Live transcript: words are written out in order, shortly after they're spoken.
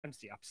times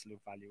the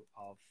absolute value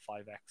of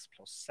 5x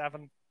plus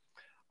 7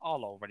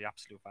 all over the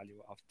absolute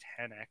value of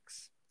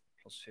 10x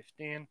plus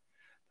 15,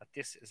 that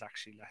this is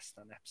actually less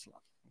than epsilon.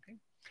 Okay,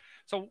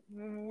 so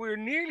we're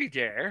nearly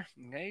there.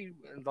 Okay,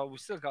 although we've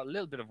still got a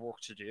little bit of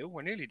work to do,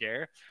 we're nearly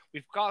there.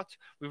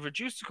 We've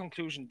reduced the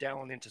conclusion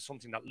down into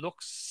something that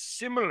looks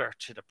similar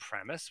to the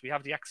premise. We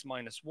have the x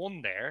minus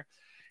 1 there.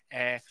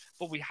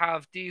 But we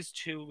have these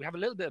two, we have a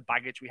little bit of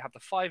baggage. We have the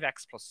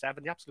 5x plus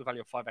 7, the absolute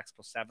value of 5x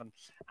plus 7,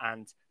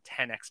 and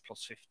 10x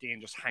plus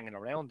 15 just hanging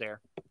around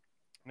there.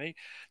 Right?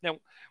 Now,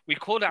 we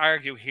could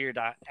argue here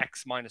that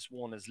x minus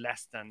 1 is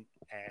less than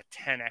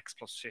 10x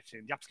plus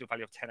 15, the absolute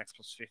value of 10x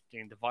plus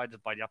 15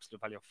 divided by the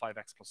absolute value of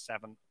 5x plus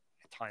 7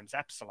 times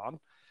epsilon.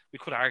 We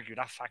could argue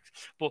that fact,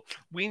 but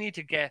we need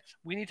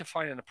to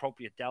find an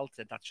appropriate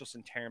delta that's just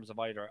in terms of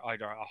either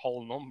a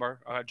whole number,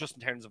 or just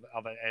in terms of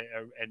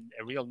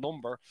a real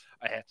number,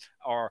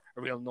 or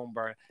a real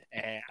number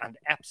and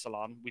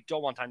epsilon. We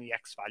don't want any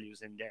x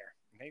values in there.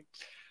 Okay,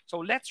 so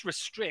let's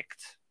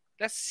restrict.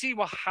 Let's see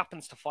what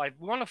happens to 5.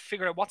 We want to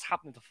figure out what's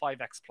happening to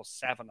 5x plus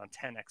 7 and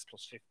 10x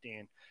plus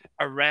 15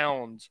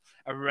 around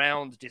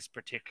this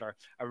particular,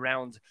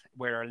 around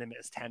where our limit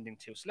is tending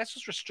to. So let's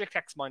just restrict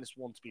x minus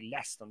 1 to be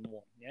less than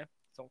 1. Yeah.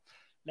 So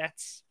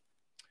let's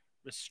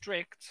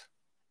restrict,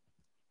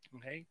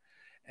 okay,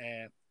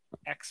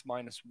 x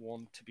minus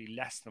 1 to be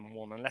less than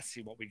 1. And let's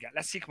see what we get.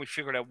 Let's see, can we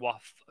figure out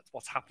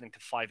what's happening to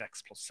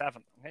 5x plus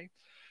 7. Okay.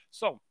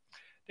 So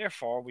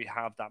therefore, we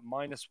have that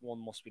minus 1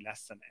 must be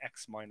less than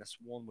x minus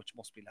 1, which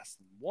must be less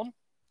than 1.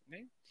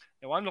 Okay.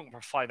 Now, I'm looking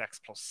for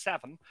 5x plus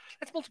 7.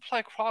 Let's multiply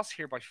across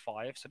here by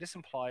 5. So this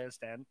implies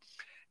then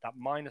that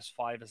minus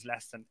 5 is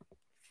less than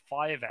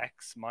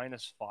 5x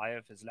minus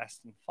 5 is less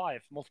than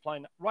 5.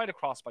 Multiplying right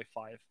across by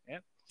 5. Yeah.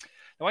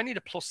 Now, I need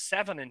a plus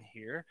 7 in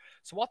here.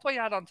 So what do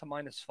I add on to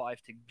minus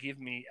 5 to give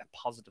me a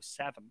positive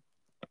 7?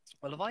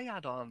 Well, if I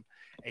add on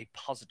a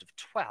positive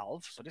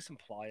 12, so this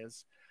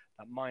implies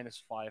that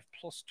minus 5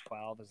 plus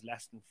 12 is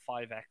less than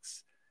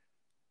 5x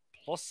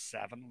plus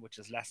 7, which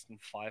is less than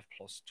 5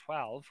 plus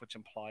 12, which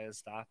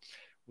implies that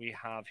we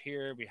have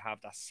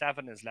that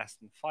 7 is less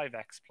than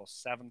 5x plus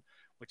 7,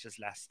 which is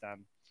less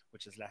than,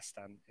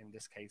 in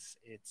this case,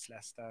 it's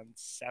less than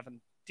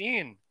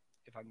 17,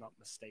 if I'm not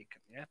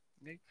mistaken. Yeah.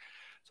 Okay.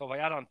 So if I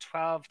add on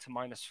 12 to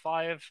minus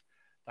 5,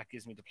 that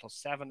gives me the plus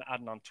 7.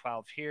 Adding on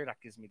 12 here, that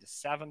gives me the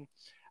 7.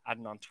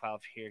 Adding on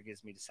 12 here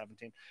gives me the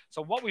 17.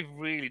 So what we've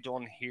really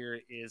done here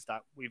is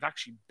that we've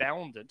actually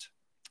bounded,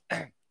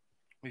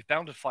 we've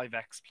bounded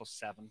 5x plus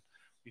 7,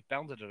 we've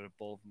bounded it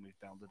above, and we've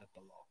bounded it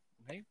below.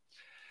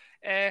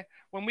 Okay.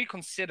 When we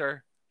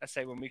consider, let's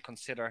say,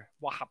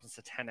 what happens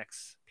to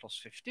 10x plus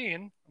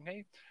 15,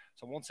 okay.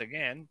 So once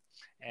again,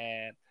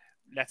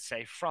 let's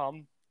say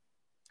from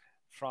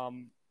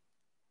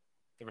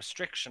the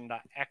restriction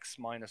that x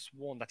minus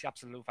 1, that the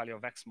absolute value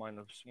of x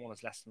minus 1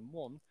 is less than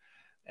 1.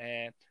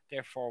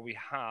 Therefore, we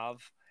have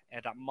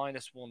that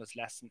minus 1 is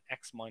less than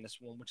x minus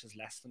 1, which is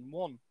less than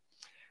 1.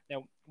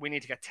 Now, we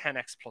need to get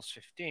 10x plus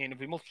 15. If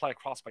we multiply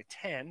across by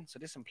 10, so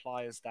this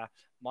implies that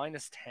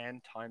minus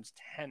 10 times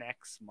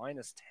 10x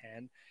minus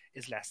 10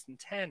 is less than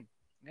 10.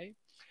 Okay?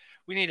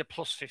 We need a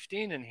plus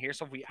 15 in here.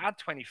 So if we add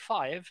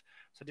 25,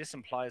 so this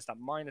implies that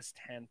minus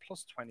 10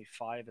 plus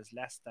 25 is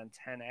less than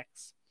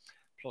 10x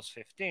plus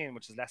 15,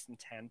 which is less than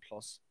 10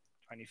 plus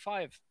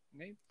 25.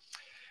 Okay?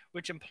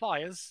 Which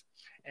implies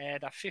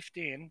that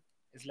 15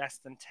 is less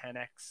than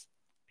 10x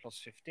plus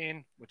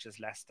 15, which is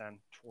less than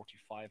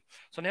 45.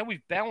 So now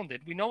we've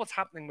bounded. We know what's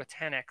happening with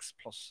 10x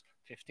plus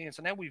 15.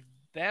 So now we've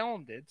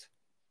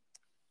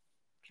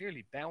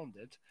clearly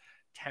bounded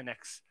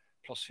 10x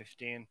plus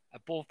 15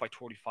 above by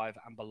 45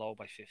 and below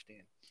by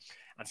 15.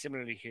 And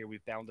similarly here,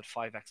 we've bounded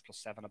 5x plus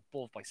 7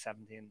 above by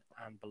 17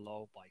 and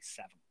below by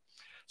 7.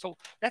 So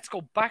let's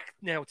go back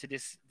now to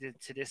this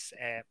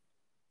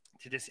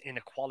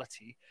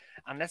inequality,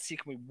 and let's see,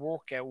 can we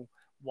work out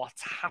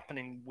what's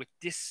happening with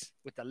this,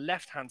 with the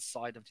left hand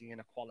side of the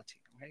inequality.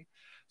 Okay,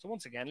 so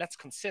once again, let's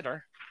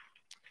consider,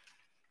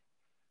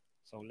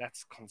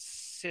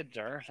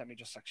 let me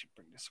just actually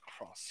bring this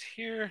across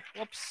here.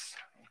 Whoops.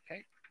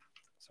 Okay,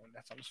 so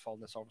I'll just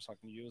fold this over so I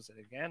can use it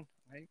again.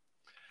 Okay,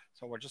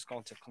 so we're just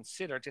going to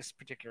consider this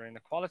particular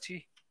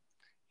inequality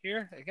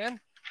here again.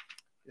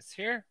 It's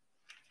here.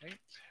 Okay,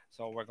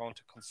 so we're going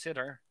to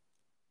consider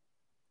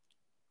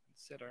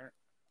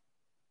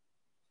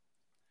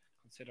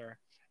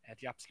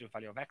the absolute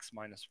value of x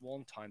minus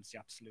 1 times the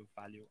absolute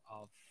value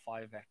of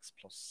 5x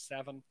plus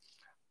 7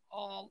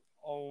 all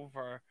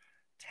over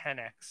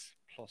 10x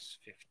plus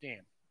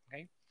 15.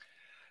 Okay.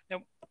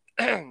 Now,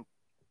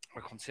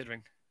 we're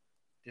considering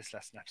this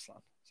less than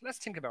epsilon. So let's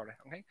think about it.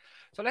 Okay.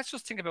 So let's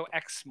just think about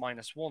x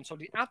minus 1. So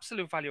the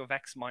absolute value of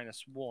x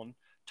minus 1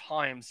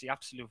 times the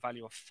absolute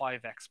value of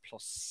 5x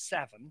plus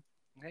 7.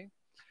 Okay.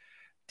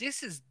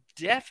 This is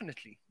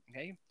definitely,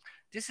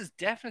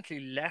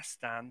 less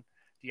than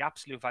the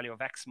absolute value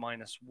of x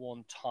minus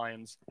 1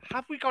 times,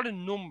 have we got a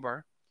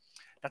number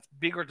that's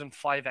bigger than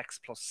 5x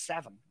plus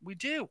 7? We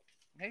do.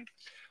 Okay.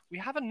 we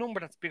have a number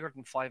that's bigger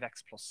than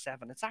 5x plus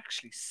 7. It's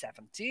actually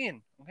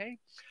 17, okay?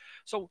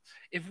 So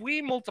if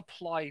we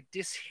multiply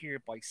this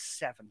here by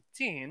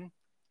 17,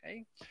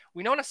 okay,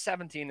 we know that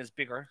 17 is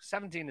bigger.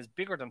 17 is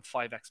bigger than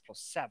 5x plus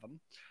 7.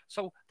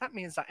 So that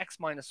means that x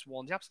minus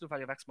 1, the absolute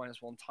value of x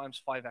minus 1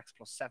 times 5x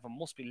plus 7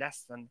 must be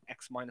less than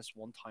x minus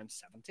 1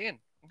 times 17,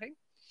 okay?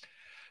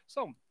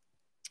 So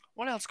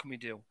what else can we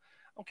do?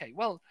 Okay,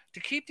 well, to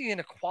keep the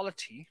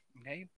inequality, okay,